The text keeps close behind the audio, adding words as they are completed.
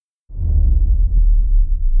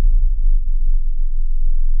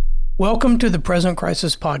Welcome to the Present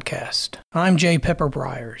Crisis Podcast. I'm Jay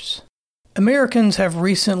Pepper-Byers. Americans have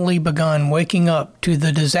recently begun waking up to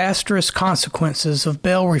the disastrous consequences of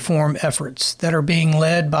bail reform efforts that are being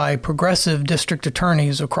led by progressive district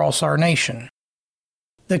attorneys across our nation.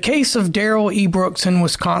 The case of Darrell E. Brooks in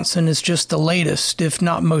Wisconsin is just the latest, if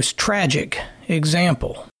not most tragic,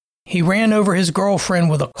 example. He ran over his girlfriend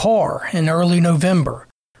with a car in early November,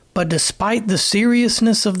 but despite the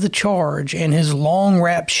seriousness of the charge and his long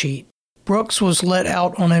rap sheet, Brooks was let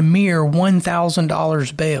out on a mere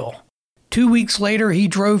 $1,000 bail. 2 weeks later, he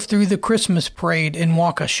drove through the Christmas parade in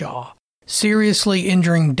Waukesha, seriously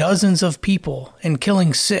injuring dozens of people and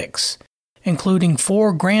killing 6, including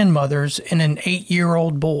 4 grandmothers and an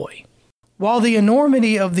 8-year-old boy. While the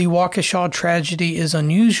enormity of the Waukesha tragedy is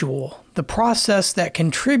unusual, the process that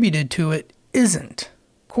contributed to it isn't.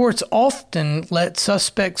 Courts often let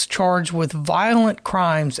suspects charged with violent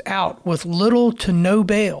crimes out with little to no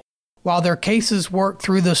bail, while their cases work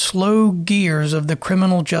through the slow gears of the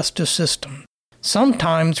criminal justice system,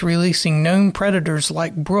 sometimes releasing known predators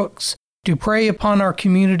like Brooks to prey upon our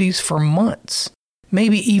communities for months,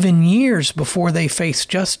 maybe even years before they face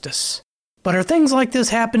justice. But are things like this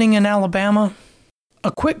happening in Alabama? A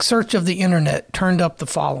quick search of the internet turned up the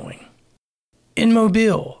following. In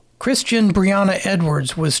Mobile, Christian Breonna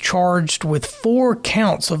Edwards was charged with 4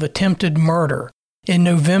 counts of attempted murder in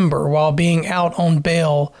November while being out on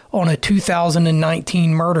bail on a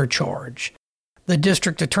 2019 murder charge. The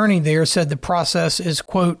district attorney there said the process is,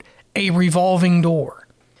 quote, a revolving door.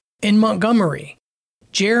 In Montgomery,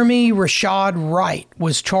 Jeremy Rashad Wright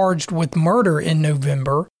was charged with murder in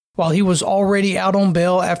November while he was already out on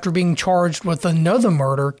bail after being charged with another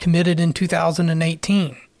murder committed in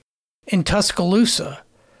 2018. In Tuscaloosa,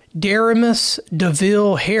 Daramus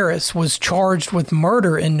DeVille Harris was charged with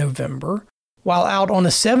murder in November while out on a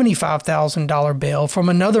 $75,000 bail from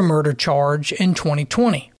another murder charge in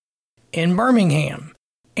 2020. In Birmingham,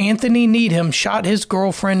 Anthony Needham shot his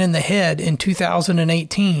girlfriend in the head in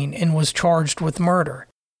 2018 and was charged with murder.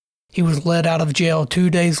 He was let out of jail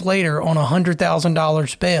 2 days later on a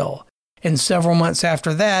 $100,000 bail, and several months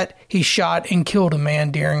after that, he shot and killed a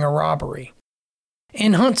man during a robbery.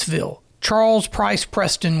 In Huntsville, Charles Price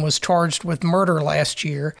Preston was charged with murder last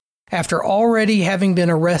year after already having been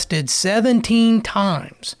arrested 17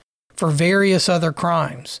 times for various other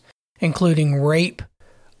crimes, including rape,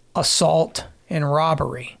 assault, and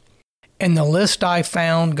robbery. And the list I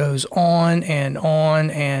found goes on and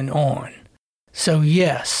on and on. So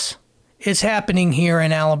yes, it's happening here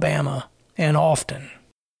in Alabama, and often.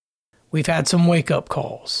 We've had some wake-up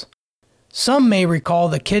calls. Some may recall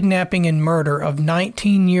the kidnapping and murder of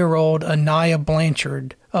 19-year-old Anaya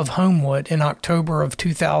Blanchard of Homewood in October of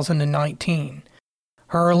 2019.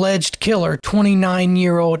 Her alleged killer,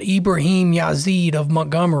 29-year-old Ibrahim Yazid of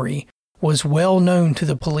Montgomery, was well known to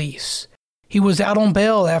the police. He was out on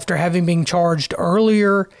bail after having been charged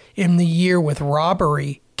earlier in the year with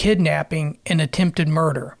robbery, kidnapping, and attempted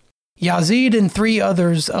murder. Yazid and 3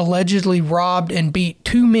 others allegedly robbed and beat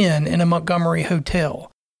 2 men in a Montgomery hotel,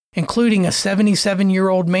 including a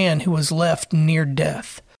 77-year-old man who was left near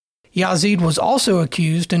death. Yazid was also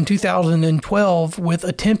accused in 2012 with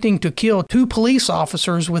attempting to kill 2 police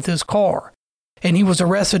officers with his car, and he was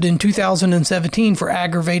arrested in 2017 for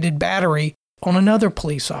aggravated battery on another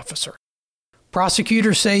police officer.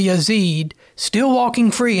 Prosecutors say Yazid, still walking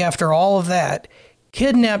free after all of that,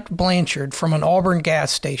 kidnapped Blanchard from an Auburn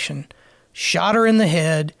gas station, shot her in the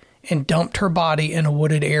head, and dumped her body in a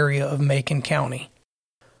wooded area of Macon County.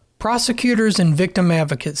 Prosecutors and victim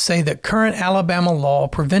advocates say that current Alabama law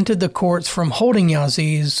prevented the courts from holding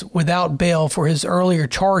Yazid without bail for his earlier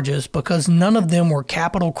charges because none of them were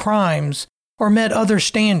capital crimes or met other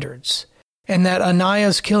standards, and that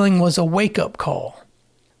Anaya's killing was a wake-up call.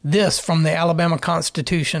 This from the Alabama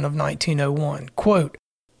Constitution of 1901, quote,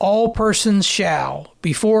 all persons shall,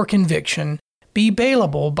 before conviction, be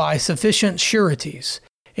bailable by sufficient sureties,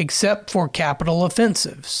 except for capital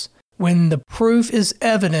offenses, when the proof is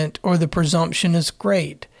evident or the presumption is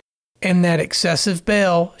great, and that excessive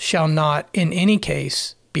bail shall not in any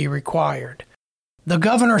case be required. The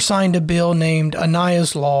governor signed a bill named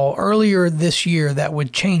Anaya's Law earlier this year that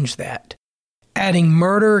would change that, adding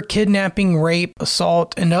murder, kidnapping, rape,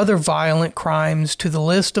 assault, and other violent crimes to the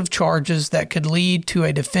list of charges that could lead to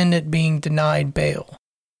a defendant being denied bail.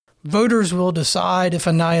 Voters will decide if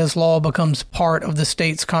Anaya's Law becomes part of the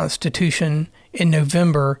state's constitution in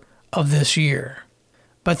November of this year.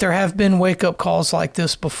 But there have been wake-up calls like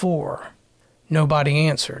this before. Nobody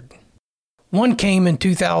answered. One came in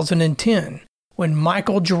 2010 when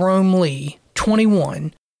Michael Jerome Lee,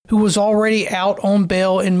 21, who was already out on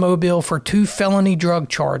bail in Mobile for 2 felony drug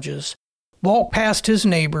charges, walked past his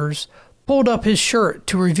neighbors, pulled up his shirt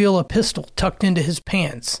to reveal a pistol tucked into his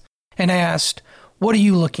pants, and asked, "What are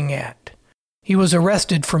you looking at?" He was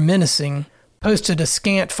arrested for menacing, posted a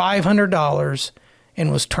scant $500,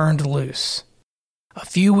 and was turned loose. A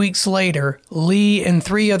few weeks later, Lee and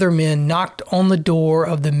 3 other men knocked on the door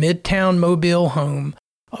of the Midtown Mobile home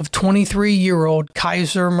of 23-year-old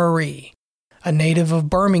Kaiser Marie, a native of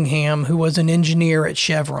Birmingham who was an engineer at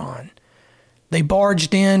Chevron. They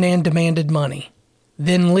barged in and demanded money.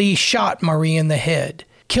 Then Lee shot Marie in the head,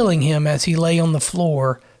 killing him as he lay on the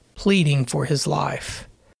floor, pleading for his life.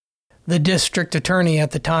 The district attorney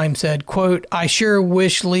at the time said, quote, "I sure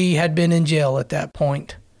wish Lee had been in jail at that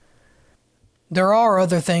point." There are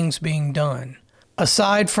other things being done.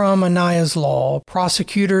 Aside from Anaya's law,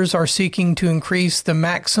 prosecutors are seeking to increase the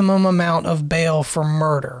maximum amount of bail for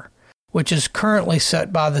murder, which is currently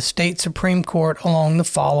set by the state Supreme Court along the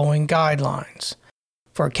following guidelines.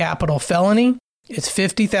 For a capital felony, it's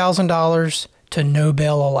 $50,000 to no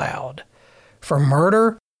bail allowed. For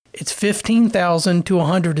murder, it's $15,000 to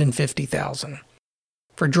 $150,000.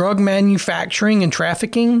 For drug manufacturing and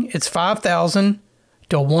trafficking, it's $5,000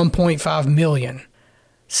 to $1.5 million.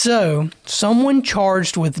 So, someone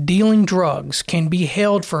charged with dealing drugs can be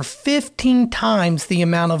held for 15 times the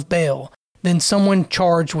amount of bail than someone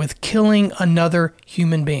charged with killing another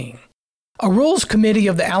human being. A Rules Committee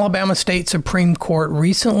of the Alabama State Supreme Court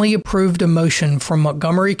recently approved a motion from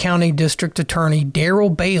Montgomery County District Attorney Darrell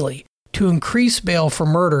Bailey to increase bail for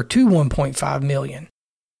murder to $1.5 million,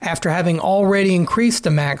 after having already increased the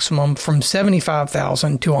maximum from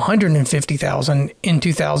 $75,000 to $150,000 in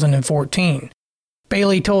 2014.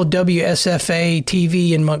 Bailey told WSFA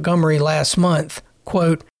TV in Montgomery last month,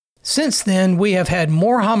 quote, "Since then, we have had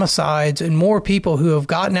more homicides and more people who have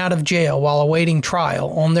gotten out of jail while awaiting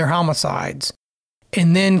trial on their homicides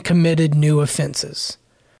and then committed new offenses."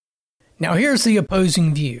 Now here's the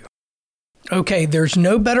opposing view. Okay, there's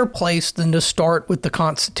no better place than to start with the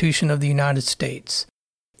Constitution of the United States.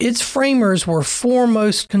 Its framers were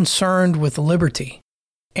foremost concerned with liberty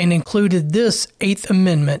and included this 8th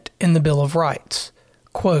Amendment in the Bill of Rights.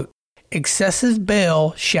 Quote, "Excessive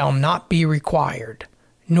bail shall not be required,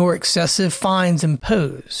 nor excessive fines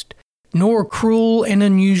imposed, nor cruel and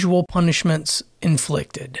unusual punishments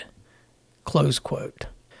inflicted." Close quote.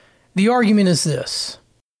 The argument is this: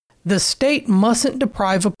 the state mustn't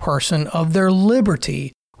deprive a person of their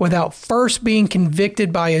liberty without first being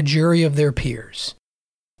convicted by a jury of their peers.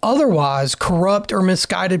 Otherwise, corrupt or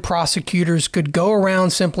misguided prosecutors could go around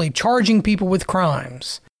simply charging people with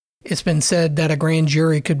crimes. It's been said that a grand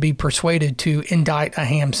jury could be persuaded to indict a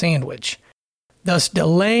ham sandwich, thus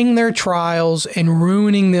delaying their trials and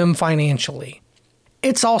ruining them financially.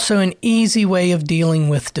 It's also an easy way of dealing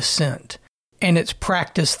with dissent, and it's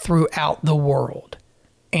practiced throughout the world.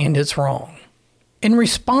 And it's wrong. In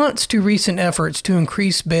response to recent efforts to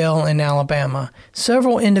increase bail in Alabama,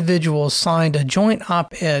 several individuals signed a joint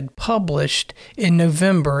op-ed published in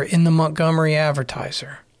November in the Montgomery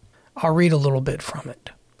Advertiser. I'll read a little bit from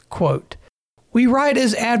it. Quote, "We write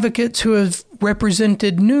as advocates who have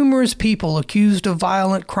represented numerous people accused of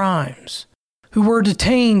violent crimes, who were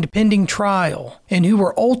detained pending trial, and who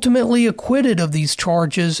were ultimately acquitted of these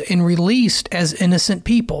charges and released as innocent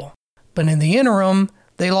people. But in the interim,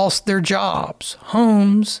 they lost their jobs,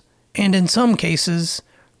 homes, and in some cases,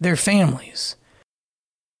 their families."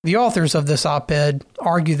 The authors of this op-ed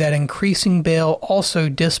argue that increasing bail also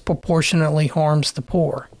disproportionately harms the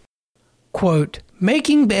poor. Quote,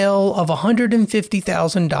 "Making bail of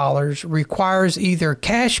 $150,000 requires either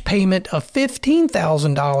cash payment of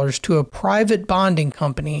 $15,000 to a private bonding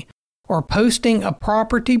company or posting a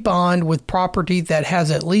property bond with property that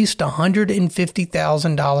has at least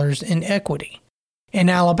 $150,000 in equity. In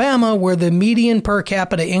Alabama, where the median per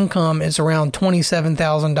capita income is around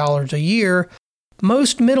 $27,000 a year,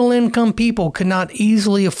 most middle-income people could not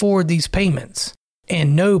easily afford these payments,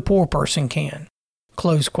 and no poor person can."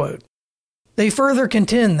 Close quote. They further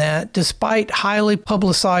contend that, despite highly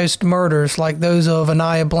publicized murders like those of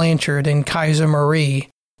Anaya Blanchard and Kaiser Marie,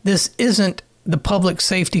 this isn't the public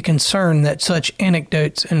safety concern that such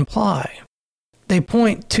anecdotes imply. They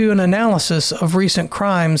point to an analysis of recent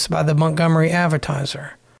crimes by the Montgomery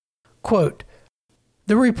Advertiser. Quote,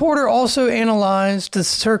 "The reporter also analyzed the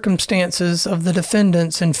circumstances of the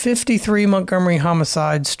defendants in 53 Montgomery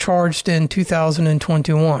homicides charged in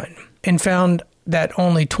 2021 and found that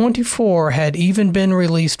only 24 had even been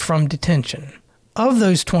released from detention. Of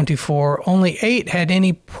those 24, only 8 had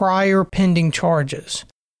any prior pending charges,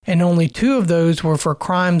 and only 2 of those were for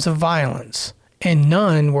crimes of violence, and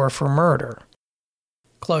none were for murder."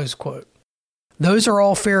 Close quote. Those are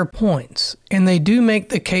all fair points, and they do make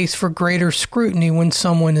the case for greater scrutiny when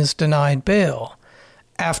someone is denied bail.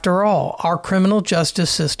 After all, our criminal justice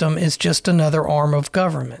system is just another arm of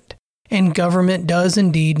government, and government does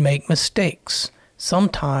indeed make mistakes,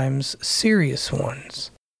 sometimes serious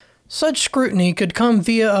ones. Such scrutiny could come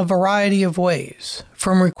via a variety of ways,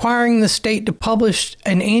 from requiring the state to publish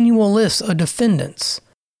an annual list of defendants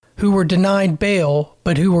who were denied bail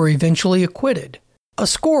but who were eventually acquitted, a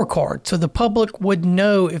scorecard so the public would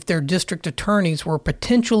know if their district attorneys were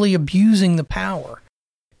potentially abusing the power,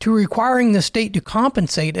 to requiring the state to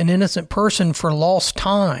compensate an innocent person for lost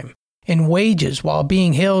time and wages while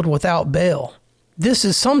being held without bail. This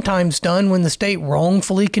is sometimes done when the state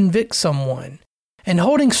wrongfully convicts someone, and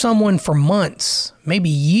holding someone for months, maybe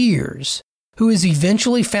years, who is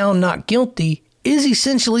eventually found not guilty is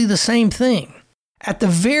essentially the same thing. At the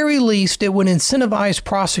very least, it would incentivize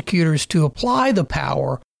prosecutors to apply the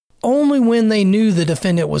power only when they knew the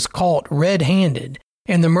defendant was caught red-handed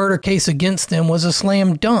and the murder case against them was a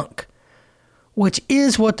slam dunk, which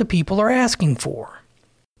is what the people are asking for.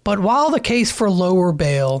 But while the case for lower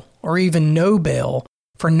bail, or even no bail,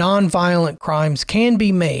 for nonviolent crimes can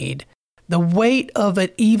be made, the weight of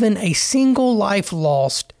even a single life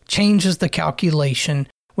lost changes the calculation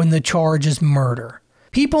when the charge is murder.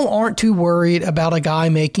 People aren't too worried about a guy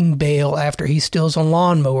making bail after he steals a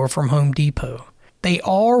lawnmower from Home Depot. They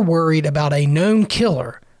are worried about a known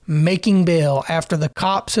killer making bail after the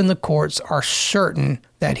cops and the courts are certain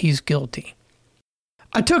that he's guilty.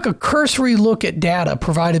 I took a cursory look at data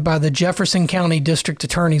provided by the Jefferson County District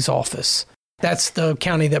Attorney's Office, that's the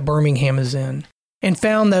county that Birmingham is in, and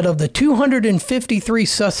found that of the 253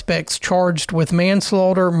 suspects charged with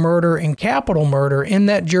manslaughter, murder, and capital murder in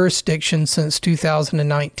that jurisdiction since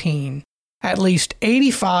 2019, at least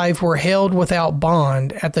 85 were held without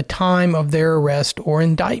bond at the time of their arrest or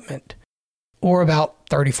indictment, or about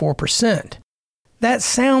 34%. That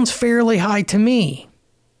sounds fairly high to me,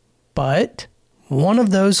 but one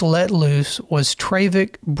of those let loose was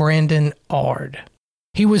Travick Brandon Ard.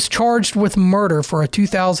 He was charged with murder for a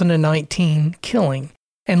 2019 killing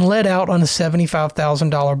and let out on a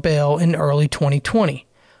 $75,000 bail in early 2020,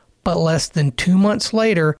 but less than 2 months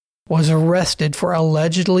later was arrested for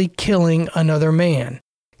allegedly killing another man,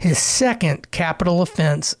 his second capital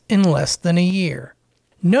offense in less than a year.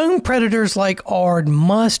 Known predators like Ard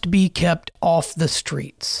must be kept off the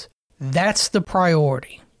streets. That's the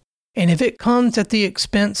priority. And if it comes at the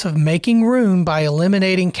expense of making room by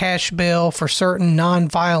eliminating cash bail for certain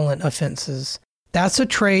non-violent offenses, that's a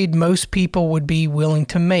trade most people would be willing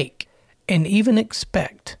to make, and even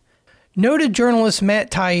expect. Noted journalist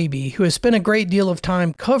Matt Taibbi, who has spent a great deal of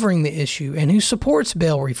time covering the issue and who supports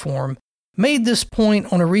bail reform, made this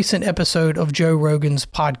point on a recent episode of Joe Rogan's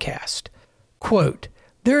podcast. Quote,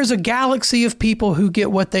 "There is a galaxy of people who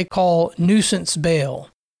get what they call nuisance bail.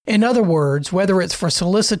 In other words, whether it's for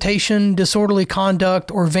solicitation, disorderly conduct,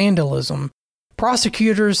 or vandalism,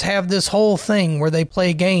 prosecutors have this whole thing where they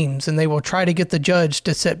play games and they will try to get the judge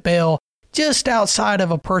to set bail just outside of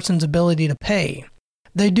a person's ability to pay.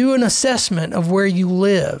 They do an assessment of where you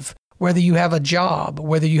live, whether you have a job,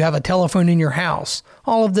 whether you have a telephone in your house,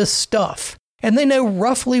 all of this stuff. And they know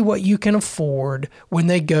roughly what you can afford when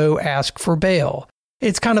they go ask for bail.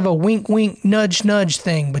 It's kind of a wink-wink, nudge-nudge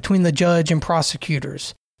thing between the judge and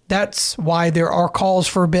prosecutors. That's why there are calls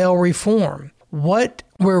for bail reform. What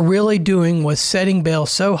we're really doing was setting bail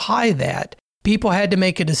so high that people had to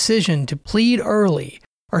make a decision to plead early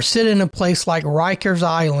or sit in a place like Rikers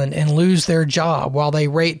Island and lose their job while they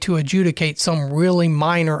wait to adjudicate some really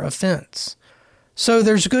minor offense. So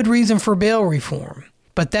there's good reason for bail reform,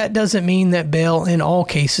 but that doesn't mean that bail in all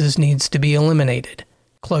cases needs to be eliminated."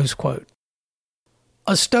 Close quote.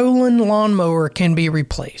 A stolen lawnmower can be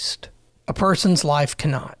replaced. A person's life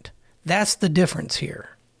cannot. That's the difference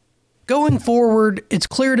here. Going forward, it's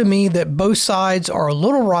clear to me that both sides are a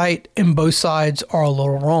little right and both sides are a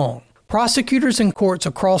little wrong. Prosecutors and courts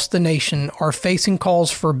across the nation are facing calls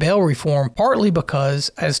for bail reform partly because,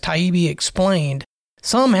 as Taibbi explained,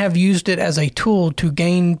 some have used it as a tool to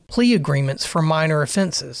gain plea agreements for minor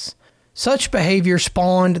offenses. Such behavior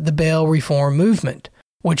spawned the bail reform movement,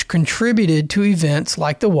 which contributed to events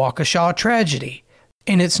like the Waukesha tragedy.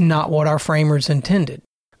 And it's not what our framers intended.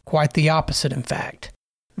 Quite the opposite, in fact.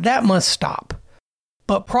 That must stop.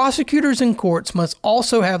 But prosecutors and courts must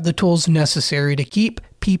also have the tools necessary to keep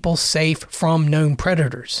people safe from known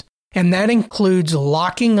predators. And that includes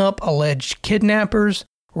locking up alleged kidnappers,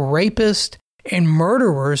 rapists, and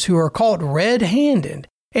murderers who are caught red-handed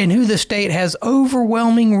and who the state has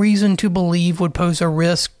overwhelming reason to believe would pose a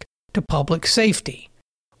risk to public safety.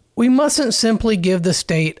 We mustn't simply give the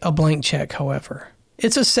state a blank check, however.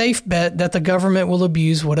 It's a safe bet that the government will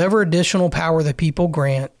abuse whatever additional power the people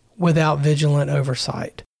grant without vigilant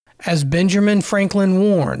oversight. As Benjamin Franklin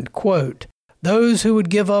warned, quote, "Those who would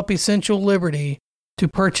give up essential liberty to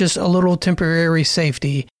purchase a little temporary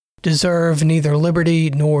safety deserve neither liberty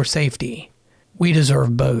nor safety." We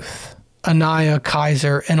deserve both. Anaya,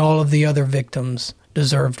 Kaiser, and all of the other victims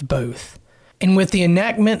deserved both. And with the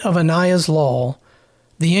enactment of Anaya's law,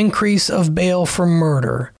 the increase of bail for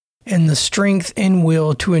murder, and the strength and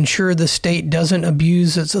will to ensure the state doesn't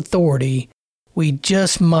abuse its authority, we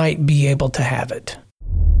just might be able to have it.